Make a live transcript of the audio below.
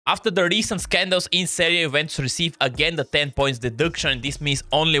After the recent scandals in Serie A, Juventus receive again the 10 points deduction. This means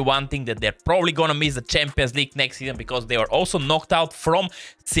only one thing, that they're probably gonna miss the Champions League next season, because they were also knocked out from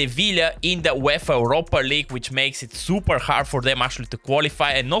Sevilla in the UEFA Europa League, which makes it super hard for them actually to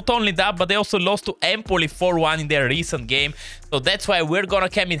qualify. And not only that, but they also lost to Empoli 4-1 in their recent game. So that's why we're gonna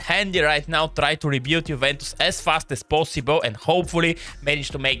come in handy right now, try to rebuild Juventus as fast as possible and hopefully manage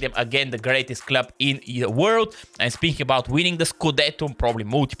to make them again the greatest club in the world. And speaking about winning the Scudetto, probably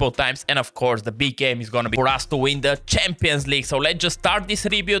multiple times, and of course the big game is gonna be for us to win the Champions League. So let's just start this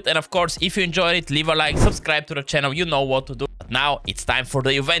rebuild, and of course if you enjoyed it, leave a like, subscribe to the channel, you know what to do. But now it's time for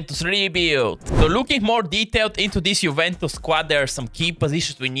the Juventus rebuild. So looking more detailed into this Juventus squad, there are some key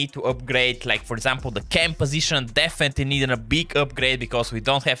positions we need to upgrade, like for example the cam position definitely needing a big upgrade, because we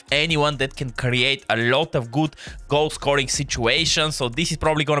don't have anyone that can create a lot of good goal scoring situations. So this is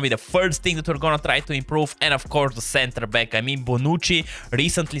probably gonna be the first thing that we're gonna try to improve. And of course the center back, I mean Bonucci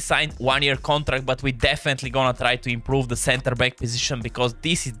recently signed 1-year contract, but we definitely gonna try to improve the center back position, because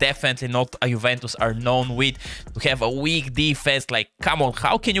this is definitely not a Juventus are known with, to have a weak defense. Like, come on,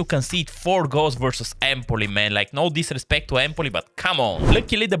 how can you concede 4 goals versus Empoli, man? Like, no disrespect to Empoli, but come on.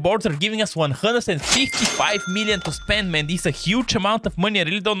 Luckily the boards are giving us 155 million to spend, man. This is a huge amount of money. I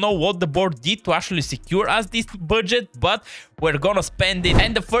really don't know what the board did to actually secure us this budget, but we're gonna spend it.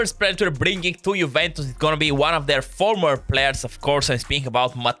 And the first player we're bringing to Juventus is gonna be one of their former players. Of course, I'm speaking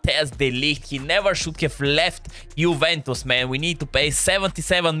about Matthijs de Ligt. He never should have left Juventus, man. We need to pay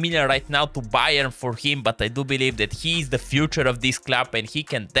 77 million right now to Bayern for him, but I do believe that he is the future of this club and he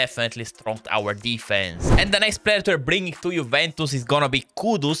can definitely strengthen our defense. And the next player we're bringing to Juventus is gonna be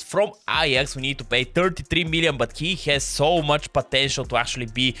Kudus from Ajax. We need to pay 33 million, but he has so much potential to actually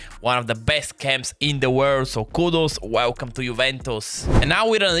be one of the best camps in the world. So Kudus, welcome to Juventus. And now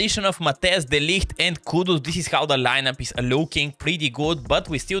with an addition of Matthijs de Ligt and Kudus, this is how the lineup is looking, pretty good, but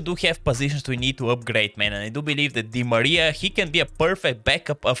we still do have positions we need to upgrade, man. And I do believe that Di Maria, he can be a perfect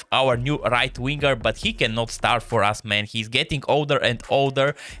backup of our new right winger, but he cannot start for us, man. He's getting older and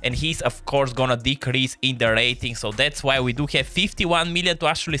older, and he's of course gonna decrease in the rating. So that's why we do have 51 million to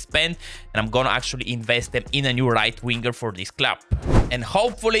actually spend, and I'm gonna actually invest them in a new right winger for this club. And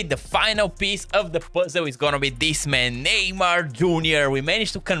hopefully the final piece of the puzzle is gonna be this man, Neymar Jr. We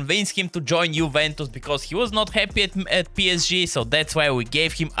managed to convince him to join Juventus because he was not happy at PSG. So that's why we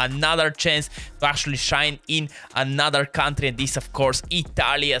gave him another chance to actually shine in another country. And this, of course,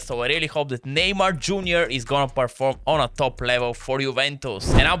 Italy. So I really hope that Neymar Jr. is gonna perform on a top level for Juventus.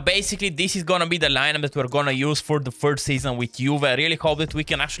 And now basically this is gonna be the lineup that we're gonna use for the first season with Juve. I really hope that we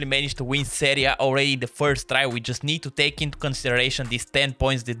can actually manage to win Serie A already the first try. We just need to take into consideration this 10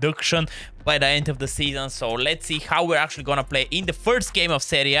 points deduction by the end of the season. So let's see how we're actually gonna play in the first game of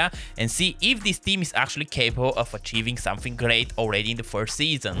Serie A and see if this team is actually capable of achieving something great already in the first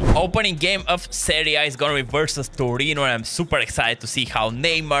season. Opening game of Serie A is gonna be versus Turin, and I'm super excited to see how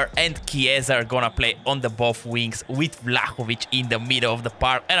Neymar and Chiesa are gonna play on the both wings with Vlahovic in the middle of the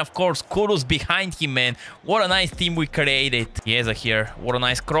park, and of course Kudus behind him, man. What a nice team we created. Chiesa here, what a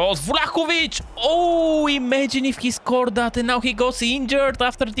nice cross. Vlahovic! Oh, imagine if he scored that and now he goes injured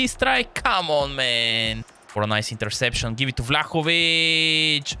after this strike. Come on, man. What a nice interception. Give it to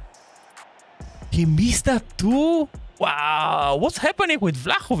Vlahovic. He missed that too? Wow, what's happening with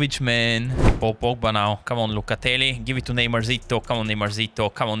Vlahovic, man? Paul Pogba now. Come on, Lucatelli. Give it to Neymar Zito. Come on, Neymar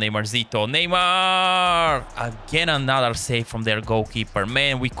Zito. Come on, Neymar Zito. Neymar! Again, another save from their goalkeeper.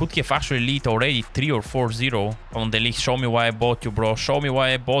 Man, we could have actually lead already 3 or 4-0. Come on, De Ligt. Show me why I bought you, bro. Show me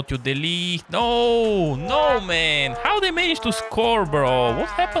why I bought you, De Ligt. No, no, man. How they managed to score, bro? What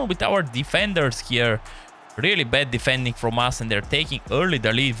happened with our defenders here? Really bad defending from us, and they're taking early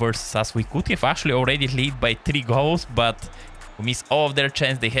the lead versus us. We could have actually already lead by 3 goals, but we missed all of their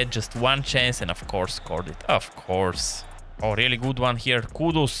chance. They had just 1 chance and of course scored it. Of course. Oh, really good one here.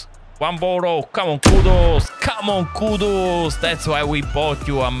 Kudus. 1 ball row. Come on, Kudus. Come on, Kudus. That's why we bought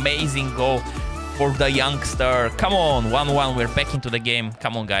you. Amazing goal for the youngster. Come on. 1-1. We're back into the game.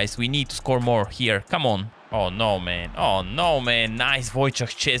 Come on, guys. We need to score more here. Come on. Oh no, man. Oh no, man. Nice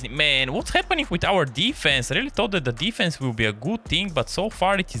Wojciech Szczesny. Man, what's happening with our defense? I really thought that the defense will be a good thing, but so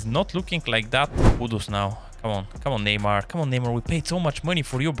far it is not looking like that. Kudus now. Come on. Come on, Neymar. Come on, Neymar. We paid so much money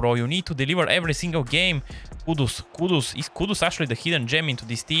for you, bro. You need to deliver every single game. Kudus. Kudus. Is Kudus actually the hidden gem into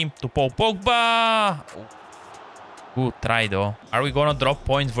this team? To Paul Pogba. Good try, though. Are we gonna drop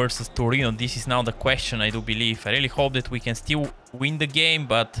points versus Turin? This is now the question, I do believe. I really hope that we can still win the game,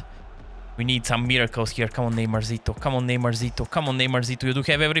 but we need some miracles here. Come on, Neymar Zito. Come on, Neymar Zito. Come on, Neymar Zito. You do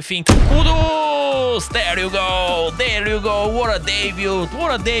have everything. Kudus! There you go. There you go. What a debut.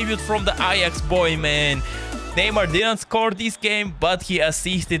 What a debut from the Ajax boy, man. Neymar didn't score this game, but he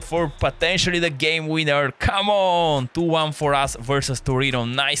assisted for potentially the game winner. Come on, 2-1 for us versus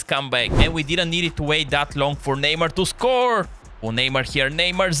Turin. Nice comeback. And we didn't need it to wait that long for Neymar to score. Oh, Neymar here,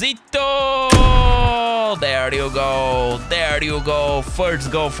 Neymar Zito! There you go, there you go.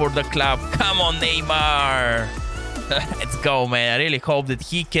 First goal for the club. Come on, Neymar. Let's go, man. I really hope that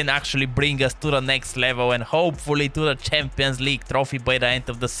he can actually bring us to the next level and hopefully to the Champions League trophy by the end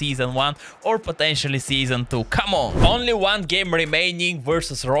of the season 1 or potentially season 2. Come on. Only one game remaining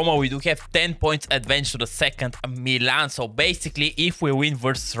versus Roma. We do have 10 points advance to the second, Milan. So basically, if we win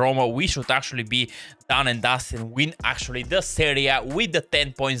versus Roma, we should actually be done and dusted and win actually the Serie A with the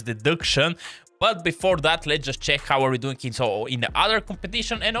 10 points deduction. But before that, let's just check how are we doing in the other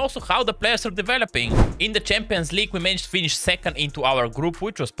competition and also how the players are developing. In the Champions League, we managed to finish second into our group,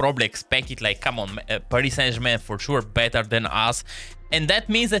 which was probably expected. Like, come on, Paris Saint-Germain for sure better than us. And that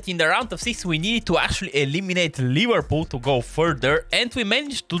means that in the round of 6, we needed to actually eliminate Liverpool to go further. And we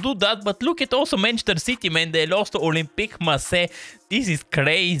managed to do that. But look at also Manchester City, man. They lost to Olympique Marseille. This is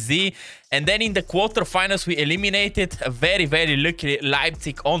crazy. And then in the quarterfinals, we eliminated very, very luckily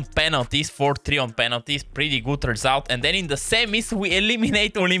Leipzig on penalties. 4-3 on penalties. Pretty good result. And then in the semis, we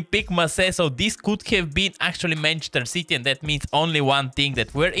eliminate Olympique Marseille. So this could have been actually Manchester City. And that means only one thing,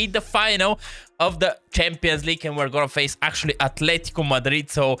 that we're in the final of the Champions League and we're gonna face actually Atletico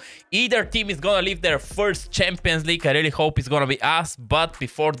Madrid. So either team is gonna leave their first Champions League. I really hope it's gonna be us. But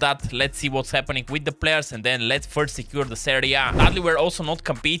before that, let's see what's happening with the players and then let's first secure the Serie A. Sadly, we're also not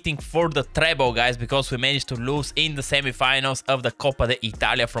competing for the treble, guys, because we managed to lose in the semifinals of the Coppa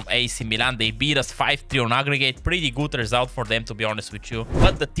d'Italia from AC Milan. They beat us 5-3 on aggregate. Pretty good result for them, to be honest with you.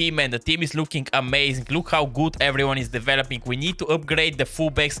 But the team, man, the team is looking amazing. Look how good everyone is developing. We need to upgrade the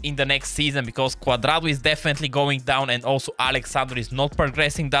fullbacks in the next season because Cuadrado is definitely going down and also Alexandro is not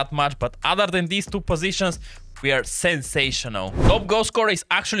progressing that much. But other than these two positions, we are sensational. Top goal scorer is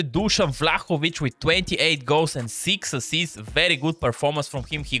actually Dusan Vlahovic with 28 goals and 6 assists. Very good performance from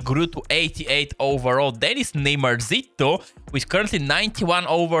him. He grew to 88 overall. Then is Neymar Zito with currently 91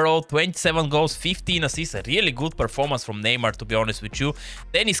 overall, 27 goals, 15 assists. A really good performance from Neymar, to be honest with you.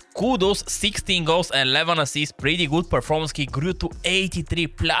 Then is Kudos, 16 goals and 11 assists. Pretty good performance. He grew to 83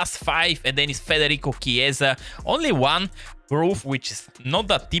 plus 5. And then is Federico Chiesa. Only one proof, which is not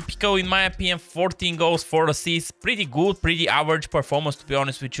that typical in my opinion. 14 goals, 4 assists. Pretty good, pretty average performance, to be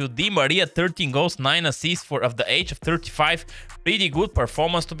honest with you. Di Maria, 13 goals, 9 assists for of the age of 35. Pretty good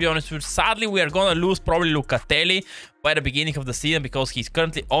performance, to be honest with you. Sadly, we are gonna lose probably Lucatelli by the beginning of the season because he's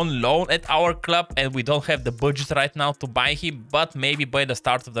currently on loan at our club and we don't have the budget right now to buy him, but maybe by the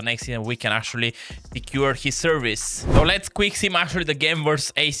start of the next season we can actually secure his service. So let's quick sim actually the game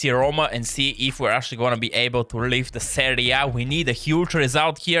versus AC Roma and see if we're actually gonna be able to lift the Serie A. We need a huge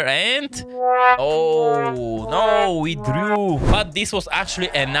result here and oh no, we drew, but this was actually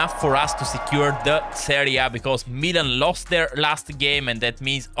enough for us to secure the Serie A because Milan lost their last game and that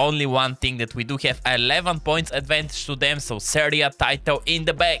means only one thing, that we do have 11 points advantage to them, so Serie A title in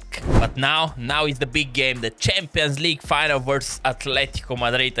the back. But now is the big game, the Champions League final versus Atletico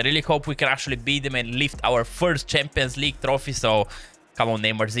Madrid. I really hope we can actually beat them and lift our first Champions League trophy. So come on,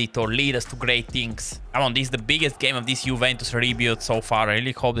 Neymar Zito, lead us to great things. Come on, this is the biggest game of this Juventus rebuild so far. I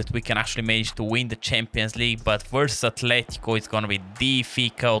really hope that we can actually manage to win the Champions League, but versus Atletico it's gonna be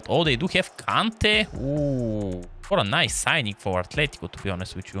difficult. Oh, they do have Kante. Ooh, what a nice signing for Atletico, to be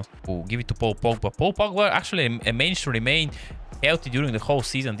honest with you. Ooh, give it to Paul Pogba. Paul Pogba actually managed to remain healthy during the whole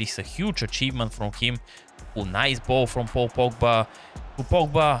season. This is a huge achievement from him. Ooh, nice ball from Paul Pogba. To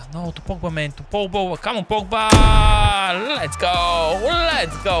Pogba. No, to Pogba, man. To Pogba. Come on, Pogba. Let's go.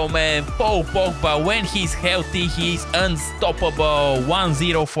 Let's go, man. Paul Pogba, when he's healthy, he's unstoppable.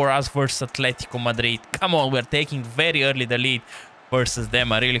 1-0 for us versus Atletico Madrid. Come on, we're taking very early the lead versus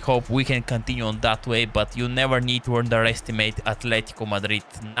them. I really hope we can continue on that way, but you never need to underestimate Atletico Madrid.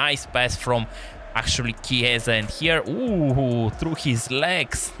 Nice pass from actually Chiesa, and here, ooh, through his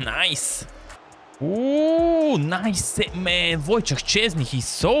legs. Nice. Ooh, nice save, man. Wojciech Szczesny, he's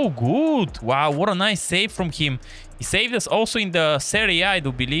so good. Wow, what a nice save from him. He saved us also in the Serie A, I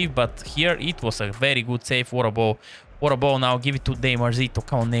do believe, but here it was a very good save. What a ball. What a ball now. Give it to Neymar Zito.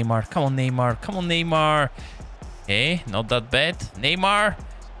 Come on, Neymar. Come on, Neymar. Come on, Neymar. Okay, not that bad. Neymar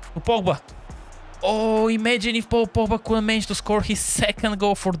to Pogba. Oh, imagine if Paul Pogba could manage to score his second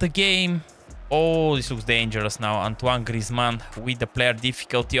goal for the game. Oh, this looks dangerous now. Antoine Griezmann with the player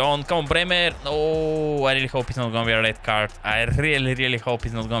difficulty on. Come on, Bremer. Oh, I really hope it's not going to be a red card. I really, really hope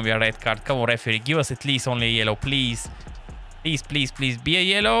it's not going to be a red card. Come on, referee. Give us at least only a yellow, please. Please, please, please. Be a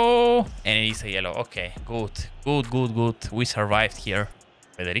yellow. And it is a yellow. Okay, good. Good, good, good. We survived here.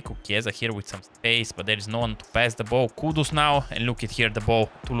 Federico Chiesa here with some space, but there is no one to pass the ball. Kudus now, and look at here the ball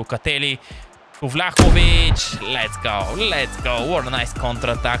to Locatelli, to Vlahovic. Let's go, let's go. What a nice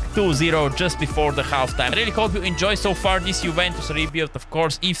counter-attack. 2-0 just before the halftime. I really hope you enjoy so far this Juventus rebuild. Of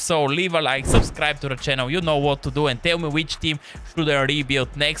course, if so, leave a like, subscribe to the channel. You know what to do, and tell me which team should I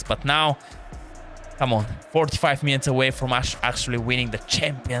rebuild next. But now, come on, 45 minutes away from us actually winning the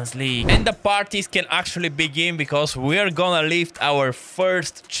Champions League. And the parties can actually begin because we're gonna lift our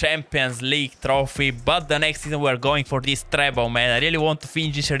first Champions League trophy. But the next season we're going for this treble, man. I really want to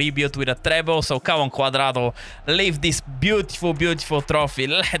finish this rebuild with a treble. So come on, Cuadrado, lift this beautiful, beautiful trophy.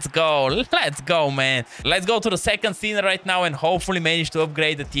 Let's go, man. Let's go to the second season right now and hopefully manage to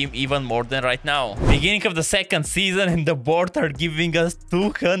upgrade the team even more than right now. Beginning of the second season and the board are giving us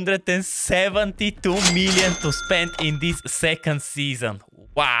 272 million to spend in this second season.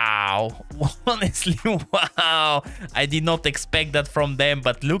 Wow, honestly, wow. I did not expect that from them,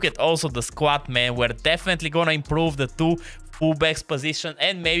 but look at also the squad, man. We're definitely gonna improve the two fullbacks position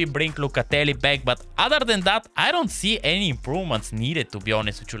and maybe bring Locatelli back, but other than that, I don't see any improvements needed, to be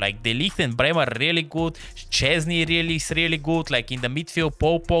honest with you. Like De Ligt and Bremer really good, Szczesny is really good. Like in the midfield,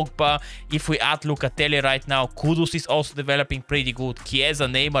 Paul Pogba. If we add Locatelli right now, Kudus is also developing pretty good. Chiesa,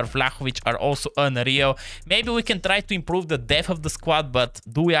 Neymar, Vlahovic are also unreal. Maybe we can try to improve the depth of the squad, but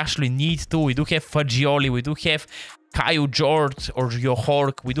do we actually need to? We do have Fagioli, we do have Caio George or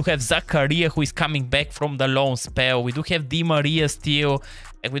Johork. We do have Zakaria, who is coming back from the loan spell. We do have Di Maria still.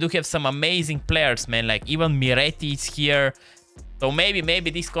 Like, we do have some amazing players, man. Like even Miretti is here. So maybe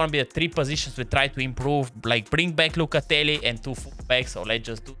this is gonna be the three positions we try to improve. Like bring back Locatelli and two fullbacks. So let's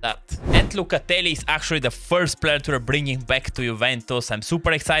just do that. And Locatelli is actually the first player to bring him back to Juventus. I'm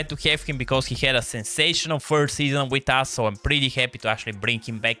super excited to have him because he had a sensational first season with us. So I'm pretty happy to actually bring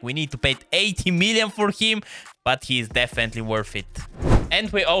him back. We need to pay 80 million for him, but he is definitely worth it. And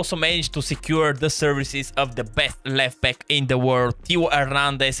we also managed to secure the services of the best left back in the world, Theo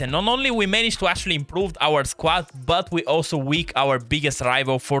Hernandez. And not only we managed to actually improve our squad, but we also weak our biggest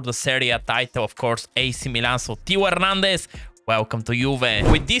rival for the Serie A title, of course, AC Milan. So Theo Hernandez, welcome to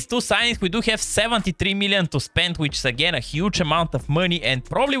Juve. With these two signings, we do have 73 million to spend, which is again a huge amount of money. And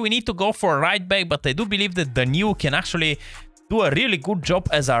probably we need to go for a right back, but I do believe that Danilo can actually do a really good job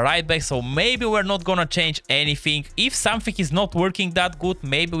as a right back, so maybe we're not gonna change anything. If something is not working that good,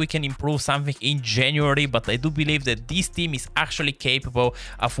 maybe we can improve something in January, but I do believe that this team is actually capable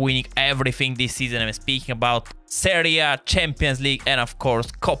of winning everything this season. I'm speaking about Serie A, Champions League, and of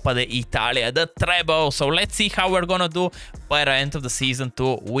course Coppa d'Italia, the treble. So let's see how we're gonna do by the end of the season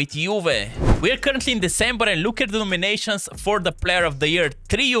too with Juve. We're currently in December and look at the nominations for the player of the year.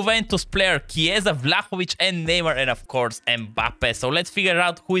 3 Juventus players, Chiesa, Vlahovic, and Neymar, and of course Mbappe. So let's figure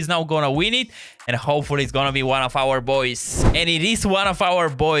out who is now gonna win it, and hopefully it's gonna be one of our boys. And it is one of our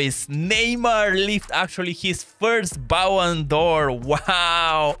boys. Neymar lifted actually his first Ballon d'Or.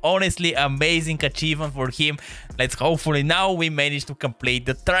 Wow, honestly amazing achievement for him. Let's hopefully now we manage to complete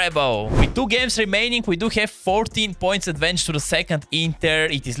the treble. With 2 games remaining, we do have 14 points advantage to the second Inter.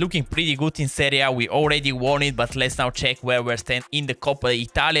 It is looking pretty good in Serie A. We already won it, but let's now check where we stand in the Coppa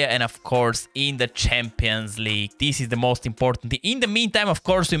d'Italia and of course in the Champions League. This is the most important thing. In the meantime, of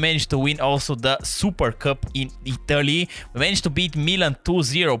course, we managed to win also the Super Cup in Italy. We managed to beat Milan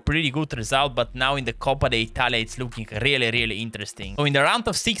 2-0, pretty good result, but now in the Coppa d'Italia it's looking really interesting. So in the round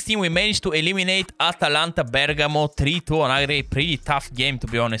of 16 we managed to eliminate Atalanta Bergamo 3-2 on a pretty tough game, to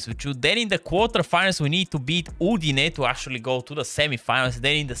be honest with you. Then in the quarterfinals we need to beat Udine to actually go to the semifinals.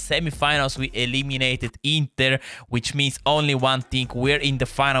 Then in the semifinals we eliminated Inter, which means only one thing: we're in the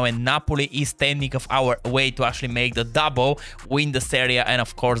final and Napoli is standing of our way to actually make the double, win the Serie A and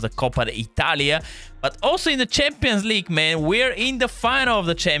of course the Coppa d'Italia. But also in the Champions League, man, we're in the final of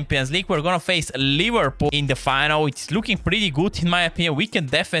the Champions League. We're gonna face Liverpool in the final. It's looking pretty good in my opinion. We can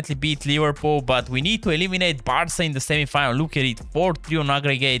definitely beat Liverpool, but we need to eliminate Barca in the semi-final. Look at it, 4-3 on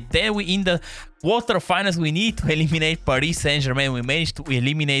aggregate. Then we in the quarterfinals we need to eliminate Paris Saint-Germain. We managed to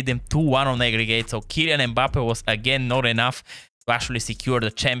eliminate them 2-1 on aggregate. So Kylian Mbappe was again not enough to actually secure the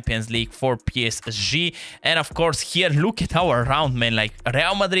Champions League for PSG. And of course here, look at our round, man. Like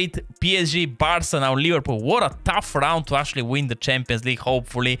Real Madrid, PSG, Barca, now Liverpool. What a tough round to actually win the Champions League.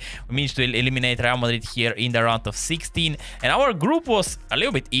 Hopefully we managed to eliminate Real Madrid here in the round of 16. And our group was a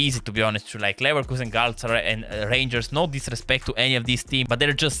little bit easy, to be honest, to like Leverkusen, Galatasaray and Rangers. No disrespect to any of these teams, but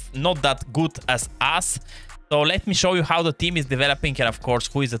they're just not that good as us. So let me show you how the team is developing and of course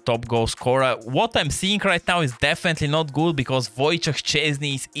who is the top goal scorer. What I'm seeing right now is definitely not good because Wojciech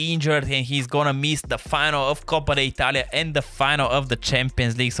Szczesny is injured and he's gonna miss the final of Coppa d'Italia and the final of the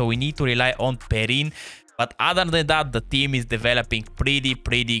Champions League. So we need to rely on Perin. But other than that, the team is developing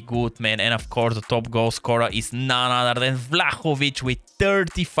pretty good, man. And of course, the top goal scorer is none other than Vlahovic with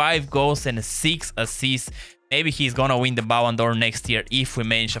 35 goals and 6 assists. Maybe he's gonna win the Ballon d'Or next year if we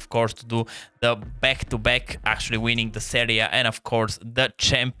manage, of course, to do the back-to-back, actually winning the Serie A and, of course, the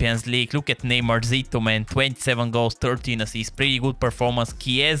Champions League. Look at Neymar Jr, man, 27 goals, 13 assists, pretty good performance.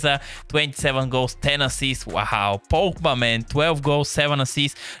 Chiesa, 27 goals, 10 assists, wow. Pogba, man, 12 goals, 7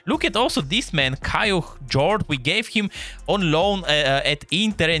 assists. Look at also this man, Kyle Jordan. We gave him on loan at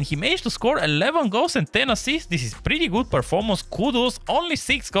Inter and he managed to score 11 goals and 10 assists. This is pretty good performance. Kudos, only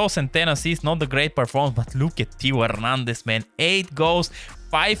 6 goals and 10 assists, not the great performance, but look at Theo Hernandez, man, 8 goals,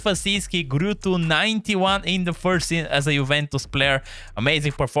 5 assists. He grew to 91 in the first season as a Juventus player.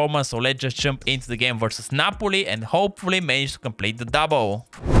 Amazing performance. So let's just jump into the game versus Napoli and hopefully manage to complete the double.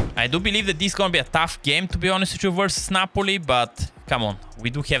 I do believe that this is gonna be a tough game, to be honest with you, versus Napoli, but come on,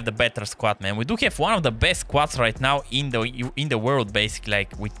 we do have the better squad, man. We do have one of the best squads right now in the world, basically,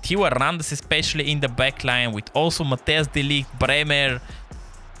 like with Theo Hernandez especially in the back line, with also Matthäus de Ligt, Bremer.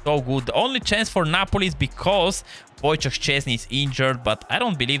 So good. The only chance for Napoli is because Wojciech Szczesny is injured, but I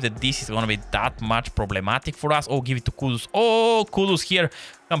don't believe that this is going to be that much problematic for us. Oh, give it to Kudus. Oh, Kudus here,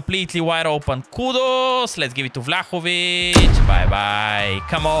 completely wide open. Kudus. Let's give it to Vlahovic. Bye-bye.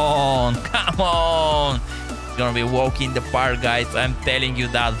 Come on. Come on. It's going to be a walk in the park, guys. I'm telling you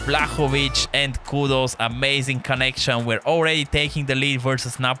that. Vlahovic and Kudus. Amazing connection. We're already taking the lead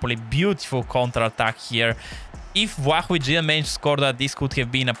versus Napoli. Beautiful counter-attack here. If Vlahovic didn't manage to score that, this could have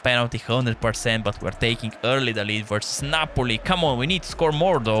been a penalty 100%, but we're taking early the lead versus Napoli. Come on, we need to score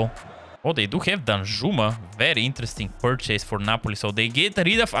more though. Oh, they do have Danjuma. Very interesting purchase for Napoli. So they get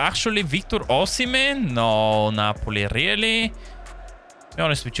rid of actually Victor Osimhen? No, Napoli, really? To be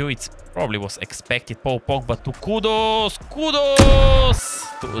honest with you, it probably was expected. Paul Pogba to Kudus. Kudus!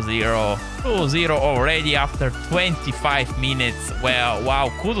 2-0. 2-0 already after 25 minutes. Well, wow,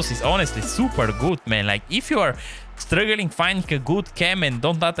 Kudus is honestly super good, man. Like, if you are struggling finding a good cam and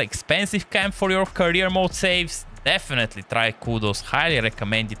don't have expensive cam for your career mode saves, definitely try Kudus. Highly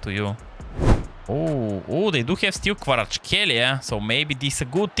recommend it to you. Oh, they do have still Kvaratskhelia, so maybe this is a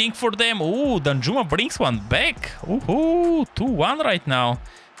good thing for them. Oh, Danjuma brings one back. Ooh, 2-1 right now.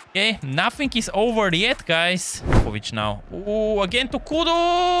 Okay, nothing is over yet, guys. Vlahovic now. Oh, again to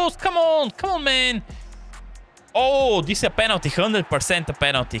Kudus. Come on, man. Oh, this is a penalty, 100% a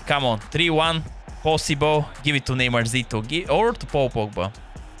penalty. Come on, 3-1, possible. Give it to Neymar Jr or to Paul Pogba.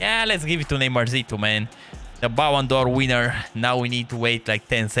 Yeah, let's give it to Neymar Jr, man. The Ballon d'Or winner. Now we need to wait like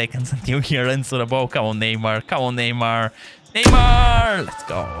 10 seconds until he runs to the ball. Come on, Neymar. Come on, Neymar. Neymar! Let's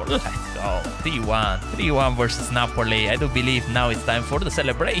go. Let's go. 3-1. 3-1 versus Napoli. I do believe now it's time for the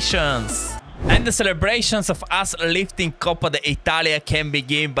celebrations. And the celebrations of us lifting Coppa d'Italia can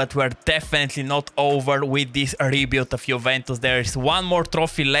begin, but we're definitely not over with this rebuild of Juventus. There is one more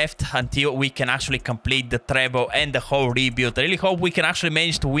trophy left until we can actually complete the treble and the whole rebuild. I really hope we can actually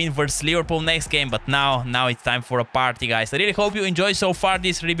manage to win versus Liverpool next game, but now it's time for a party, guys. I really hope you enjoyed so far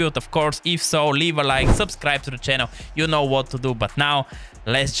this rebuild, of course. If so, leave a like, subscribe to the channel. You know what to do, but now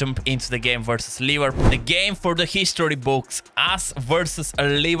let's jump into the game versus Liverpool. The game for the history books. Us versus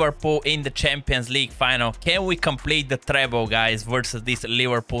Liverpool in the Champions League final. Can we complete the treble, guys, versus this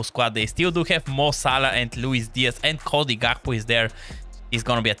Liverpool squad? They still do have Mo Salah and Luis Diaz, and Cody Gakpo is there. It's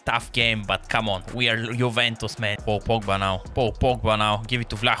gonna be a tough game, but come on. We are Juventus, man. Paul Pogba now. Paul Pogba now. Give it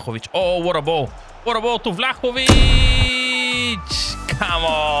to Vlahovic. Oh, what a ball. What a ball to Vlahovic. Come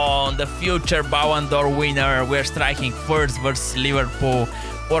on. The future Ballon d'Or winner. We're striking first versus Liverpool.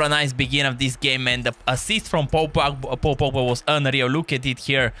 What a nice beginning of this game, man. The assist from Paul Pogba was unreal. Look at it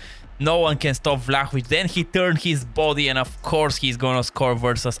here. No one can stop Vlahovic. Then he turned his body, and of course he's gonna score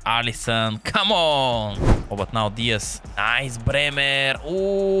versus Alisson. Come on. Oh, but now Diaz. Nice, Bremer.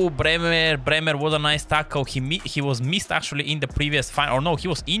 Oh, Bremer, what a nice tackle. He was missed actually in the previous final. Or no, he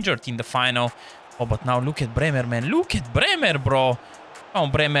was injured in the final. Oh, but now look at Bremer, man. Look at Bremer, bro. Come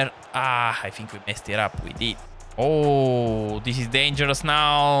on, Bremer. Ah, I think we messed it up. We did. Oh, this is dangerous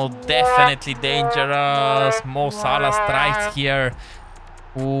now. Definitely dangerous. Mo Salah strikes here.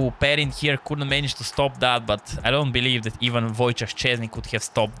 Ooh, Perin here couldn't manage to stop that, but I don't believe that even Wojciech Szczesny could have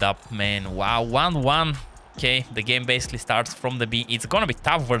stopped that, man. Wow, 1-1. Okay, the game basically starts from the beginning. It's gonna be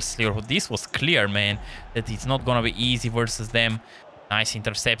tough versus Liverpool. This was clear, man, that it's not gonna be easy versus them. Nice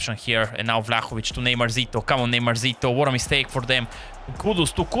interception here, and now Vlahovic to Neymar Jr. Come on, Neymar Jr. What a mistake for them. To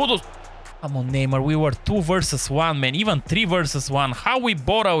Kudus. Come on, Neymar. We were 2 versus 1, man. Even 3 versus 1. How we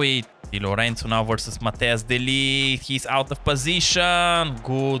borrow it. Di Lorenzo now versus Matthäus de Ligt. He's out of position.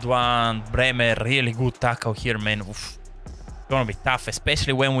 Good one. Bremer, really good tackle here, man. Oof. gonna be tough,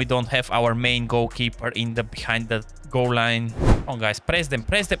 especially when we don't have our main goalkeeper in the behind the goal line. Come on, guys, press them,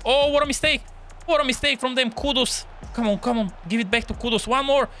 press them. Oh, what a mistake! What a mistake from them. Kudus. Come on, come on. Give it back to Kudus. One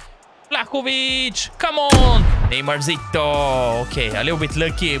more. Vlahovic. Come on. Neymar Zito. Okay, a little bit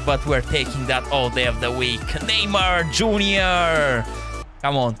lucky, but we're taking that all day of the week. Neymar Jr.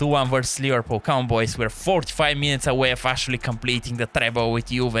 Come on, 2-1 versus Liverpool. Come on, boys. We're 45 minutes away of actually completing the treble with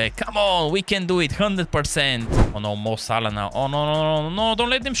Juve. Come on, we can do it 100%. Oh no, Mo Salah now. Oh no, no, no, no. Don't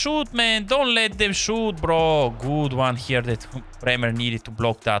let them shoot, man. Don't let them shoot, bro. Good one here that Bremer needed to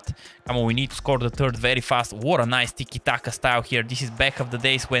block that. Come on, we need to score the third very fast. What a nice tiki-taka style here. This is back of the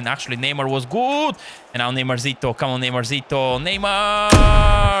days when actually Neymar was good. And now Neymar Zito. Come on, Neymar Zito.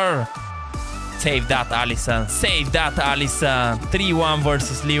 Neymar! Save that, Alisson. Save that, Alisson. 3-1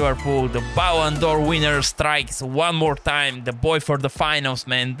 versus Liverpool. The Ballon d'Or winner strikes one more time. The boy for the finals,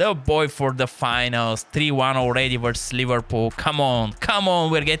 man. The boy for the finals. 3-1 already versus Liverpool. Come on. Come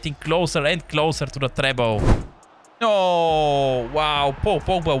on. We're getting closer and closer to the treble. No. Wow. Paul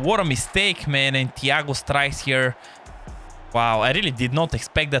Pogba. What a mistake, man. And Thiago strikes here. Wow. I really did not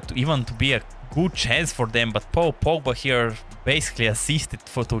expect that to even to be a good chance for them. But Paul Pogba here basically assisted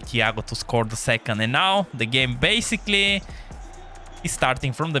to Thiago to score the second, and now the game basically is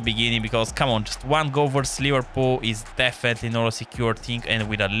starting from the beginning, because come on, just one goal versus Liverpool is definitely not a secure thing, and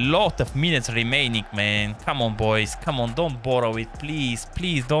with a lot of minutes remaining, man. Come on, boys, come on, don't borrow it, please,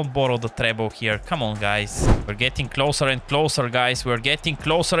 please don't borrow the treble here. Come on, guys, we're getting closer and closer, guys. We're getting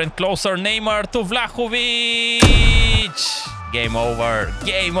closer and closer. Neymar to Vlahovic. Game over,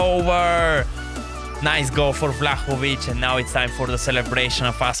 game over. Nice goal for Vlahovic, and now it's time for the celebration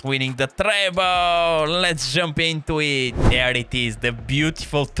of us winning the treble. Let's jump into it. There it is, the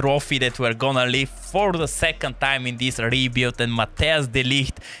beautiful trophy that we're gonna lift for the second time in this rebuild, and Matthijs de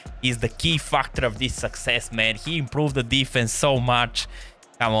Ligt is the key factor of this success, man. He improved the defense so much.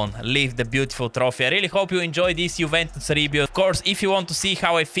 Come on, lift the beautiful trophy. I really hope you enjoyed this Juventus rebuild. Of course, if you want to see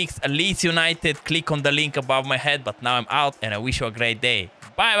how I fixed Leeds United, click on the link above my head. But now I'm out, and I wish you a great day.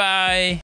 Bye bye.